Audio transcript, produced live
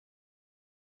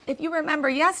If you remember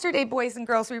yesterday, boys and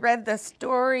girls, we read the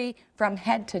story From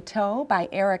Head to Toe by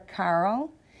Eric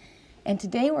Carle. And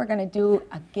today we're going to do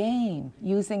a game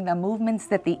using the movements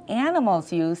that the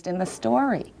animals used in the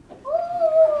story.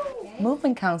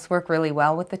 Movement counts work really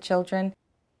well with the children.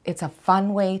 It's a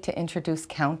fun way to introduce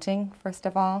counting, first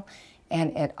of all,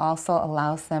 and it also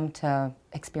allows them to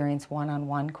experience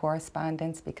one-on-one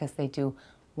correspondence because they do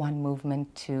one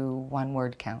movement to one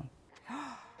word count.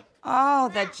 Oh,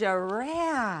 the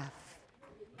giraffe.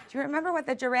 Do you remember what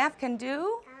the giraffe can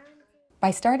do?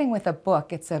 By starting with a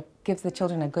book, it gives the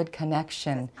children a good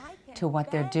connection to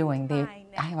what they're doing.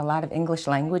 I have a lot of English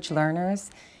language learners,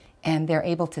 and they're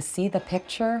able to see the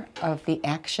picture of the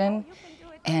action,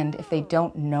 and if they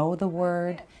don't know the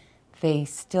word, they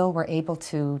still were able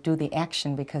to do the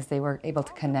action because they were able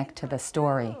to connect to the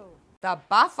story. The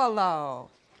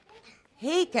buffalo.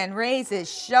 He can raise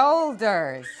his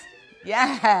shoulders.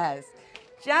 Yes,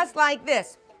 just like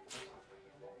this.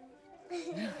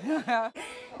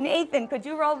 Nathan, could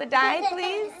you roll the die,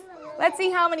 please? Let's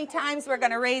see how many times we're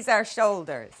going to raise our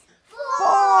shoulders.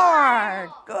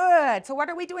 4. Good. So what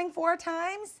are we doing 4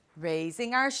 times?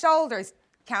 Raising our shoulders.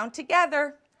 Count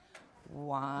together.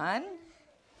 1,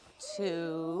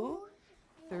 2,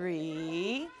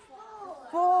 3,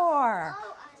 4.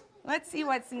 Let's see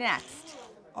what's next.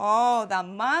 Oh, the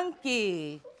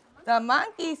monkey. The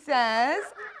monkey says,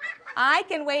 I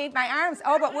can wave my arms.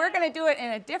 Oh, but we're going to do it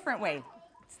in a different way.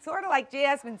 Sort of like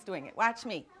Jasmine's doing it. Watch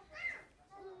me.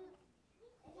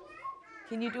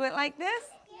 Can you do it like this?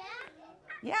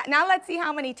 Yeah. Now let's see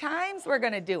how many times we're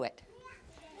going to do it.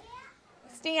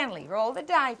 Stanley, roll the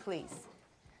die, please.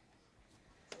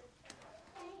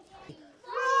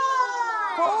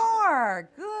 4.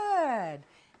 Good.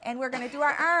 And we're going to do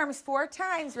our arms 4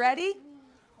 times. Ready?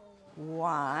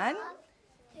 1,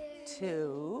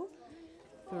 2,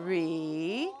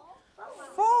 3,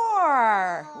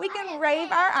 4. We can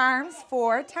wave our arms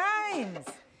 4 times.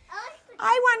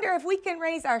 I wonder if we can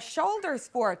raise our shoulders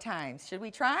 4 times. Should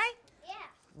we try? Yeah.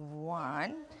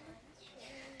 1,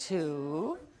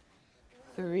 2,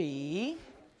 3,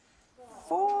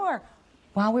 4.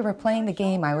 While we were playing the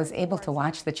game, I was able to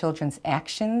watch the children's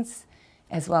actions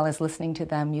as well as listening to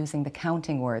them using the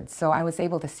counting words. So I was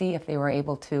able to see if they were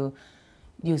able to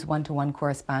use one-to-one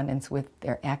correspondence with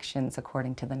their actions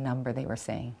according to the number they were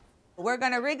saying. We're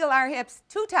going to wriggle our hips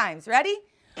 2 times. Ready?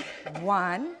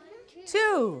 1,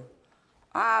 2.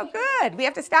 Oh, good. We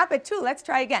have to stop at 2. Let's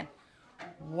try again.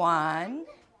 1,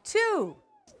 2.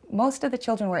 Most of the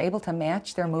children were able to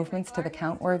match their movements to the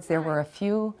count words. There were a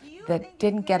few that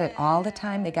didn't get it all the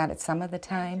time. They got it some of the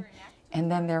time.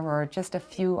 And then there were just a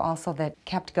few also that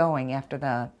kept going after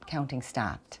the counting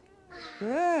stopped.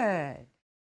 Good.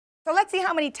 So let's see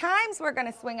how many times we're going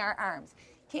to swing our arms.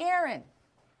 Karen,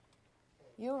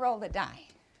 you roll the die.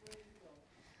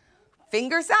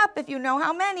 Fingers up if you know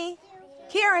how many.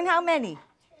 Karen, how many?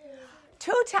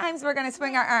 2 times we're going to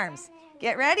swing our arms.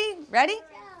 Get ready? Ready?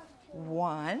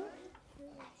 1,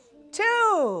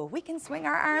 2. We can swing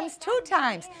our arms 2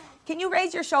 times. Can you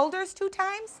raise your shoulders 2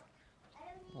 times?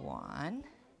 1,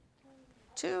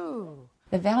 2.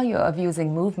 The value of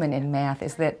using movement in math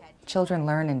is that children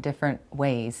learn in different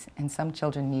ways, and some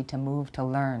children need to move to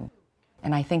learn.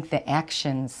 And I think the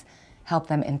actions help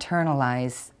them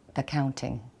internalize the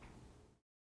counting.